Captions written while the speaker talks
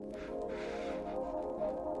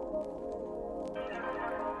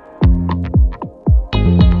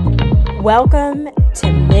Welcome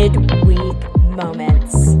to Midweek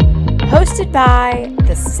Moments, hosted by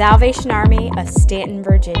the Salvation Army of Stanton,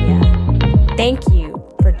 Virginia. Thank you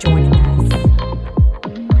for joining us.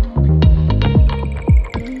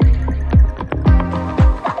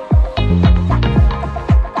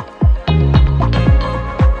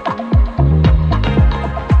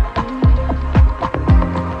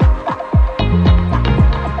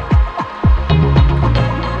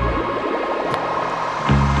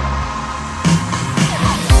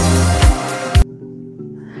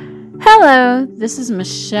 Hello, this is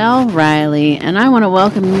Michelle Riley, and I want to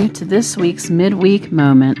welcome you to this week's Midweek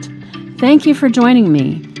Moment. Thank you for joining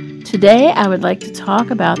me. Today, I would like to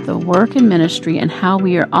talk about the work and ministry and how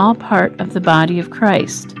we are all part of the body of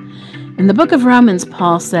Christ. In the book of Romans,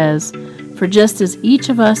 Paul says, "For just as each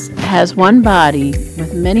of us has one body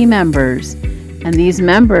with many members, and these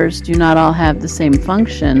members do not all have the same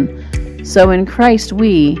function, so in Christ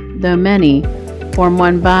we, though many, form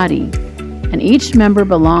one body, and each member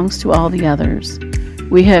belongs to all the others.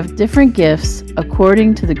 We have different gifts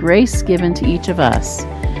according to the grace given to each of us.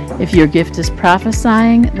 If your gift is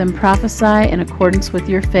prophesying, then prophesy in accordance with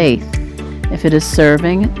your faith. If it is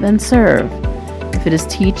serving, then serve. If it is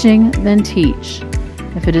teaching, then teach.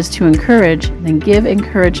 If it is to encourage, then give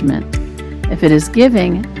encouragement. If it is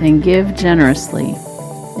giving, then give generously.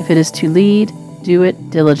 If it is to lead, do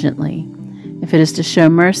it diligently. If it is to show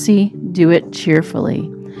mercy, do it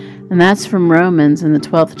cheerfully." And that's from Romans in the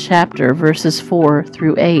 12th chapter, verses 4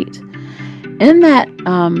 through 8. In that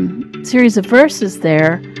series of verses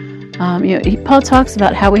there, Paul talks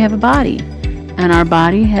about how we have a body. And our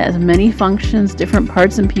body has many functions, different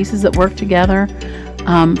parts and pieces that work together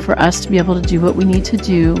for us to be able to do what we need to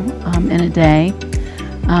do in a day.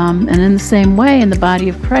 And in the same way, in the body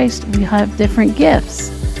of Christ, we have different gifts.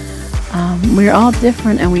 We're all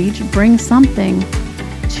different, and we each bring something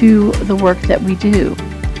to the work that we do.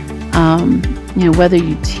 Whether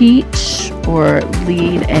you teach or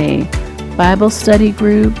lead a Bible study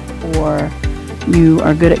group, or you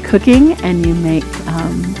are good at cooking and you make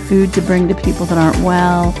food to bring to people that aren't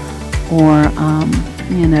well, or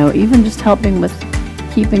even just helping with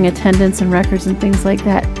keeping attendance and records and things like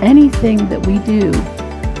that. Anything that we do,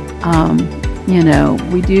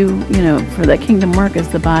 we do, for the kingdom work as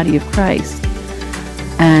the body of Christ.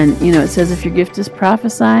 And, it says if your gift is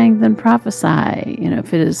prophesying, then prophesy.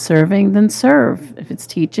 If it is serving, then serve. If it's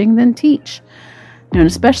teaching, then teach. And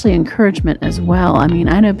especially encouragement as well. I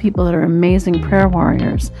know people that are amazing prayer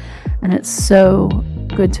warriors, and it's so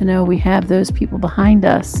good to know we have those people behind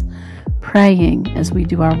us praying as we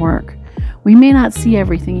do our work. We may not see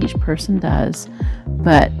everything each person does,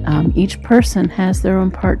 but each person has their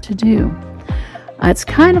own part to do. It's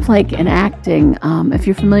kind of like in acting. If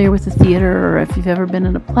you're familiar with the theater, or if you've ever been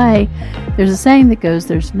in a play, there's a saying that goes,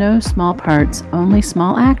 "There's no small parts, only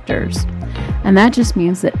small actors." And that just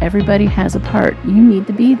means that everybody has a part. You need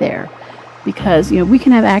to be there. Because, we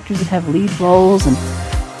can have actors that have lead roles and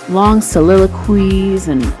long soliloquies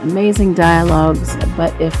and amazing dialogues,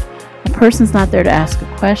 but if a person's not there to ask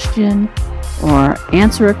a question, or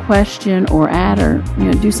answer a question, or add or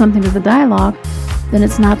do something to the dialogue, then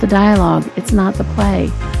it's not the dialogue, it's not the play.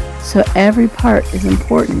 So every part is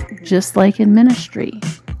important, just like in ministry.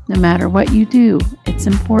 No matter what you do, it's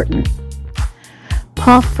important.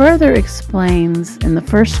 Paul further explains in the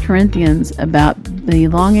 1 Corinthians about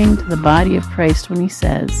belonging to the body of Christ when he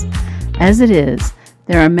says, "As it is,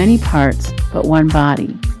 there are many parts, but one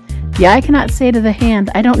body. The eye cannot say to the hand,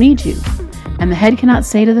 'I don't need you,' and the head cannot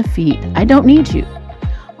say to the feet, 'I don't need you.'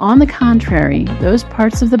 On the contrary, those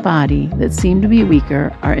parts of the body that seem to be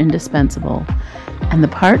weaker are indispensable, and the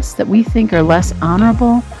parts that we think are less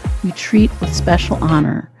honorable we treat with special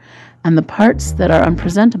honor, and the parts that are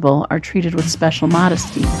unpresentable are treated with special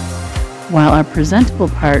modesty, while our presentable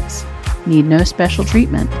parts need no special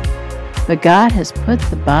treatment. But God has put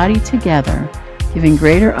the body together, giving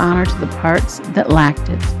greater honor to the parts that lacked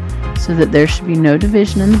it, so that there should be no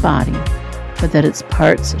division in the body, but that its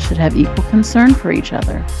parts should have equal concern for each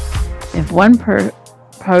other. If one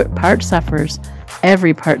part suffers,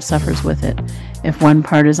 every part suffers with it. If one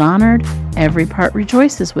part is honored, every part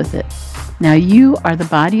rejoices with it. Now you are the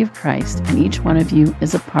body of Christ, and each one of you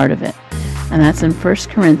is a part of it." And that's in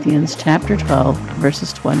 1 Corinthians chapter 12,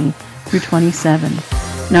 verses 20 through 27.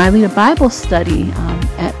 Now I lead a Bible study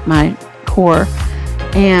at my core,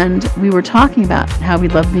 and we were talking about how we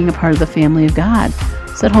love being a part of the family of God.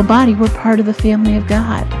 So that whole body, we're part of the family of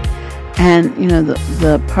God. And,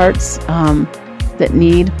 the parts that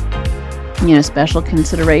need, special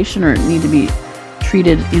consideration or need to be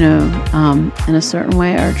treated, in a certain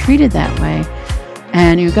way are treated that way.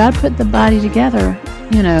 And God put the body together,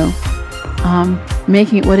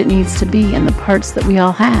 making it what it needs to be and the parts that we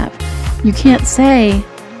all have. You can't say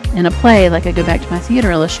in a play, like I go back to my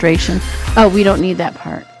theater illustration, oh, we don't need that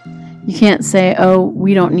part. You can't say, oh,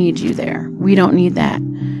 we don't need you there. We don't need that.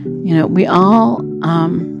 We all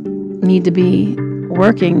need to be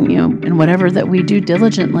working, in whatever that we do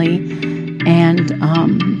diligently and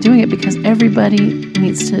doing it because everybody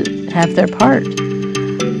needs to have their part,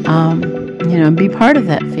 and be part of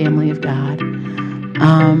that family of God.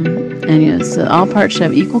 So all parts should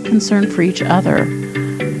have equal concern for each other.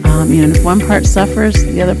 And if one part suffers,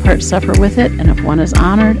 the other parts suffer with it. And if one is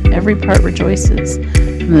honored, every part rejoices.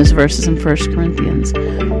 From those verses in 1 Corinthians.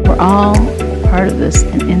 We're all part of this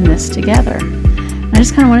and in this together. I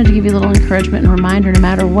just kind of wanted to give you a little encouragement and reminder, no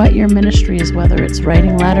matter what your ministry is, whether it's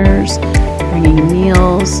writing letters, bringing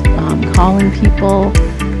meals, calling people,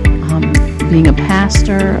 being a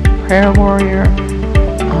pastor, a prayer warrior,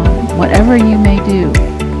 whatever you may do,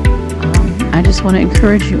 I just want to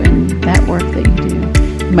encourage you in that work that you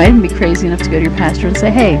do. You might even be crazy enough to go to your pastor and say,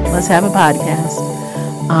 hey, let's have a podcast.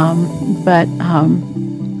 But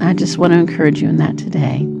I just want to encourage you in that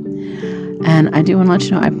today. And I do want to let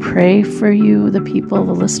you know, I pray for you, the people,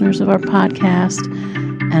 the listeners of our podcast.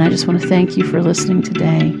 And I just want to thank you for listening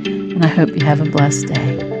today. And I hope you have a blessed day.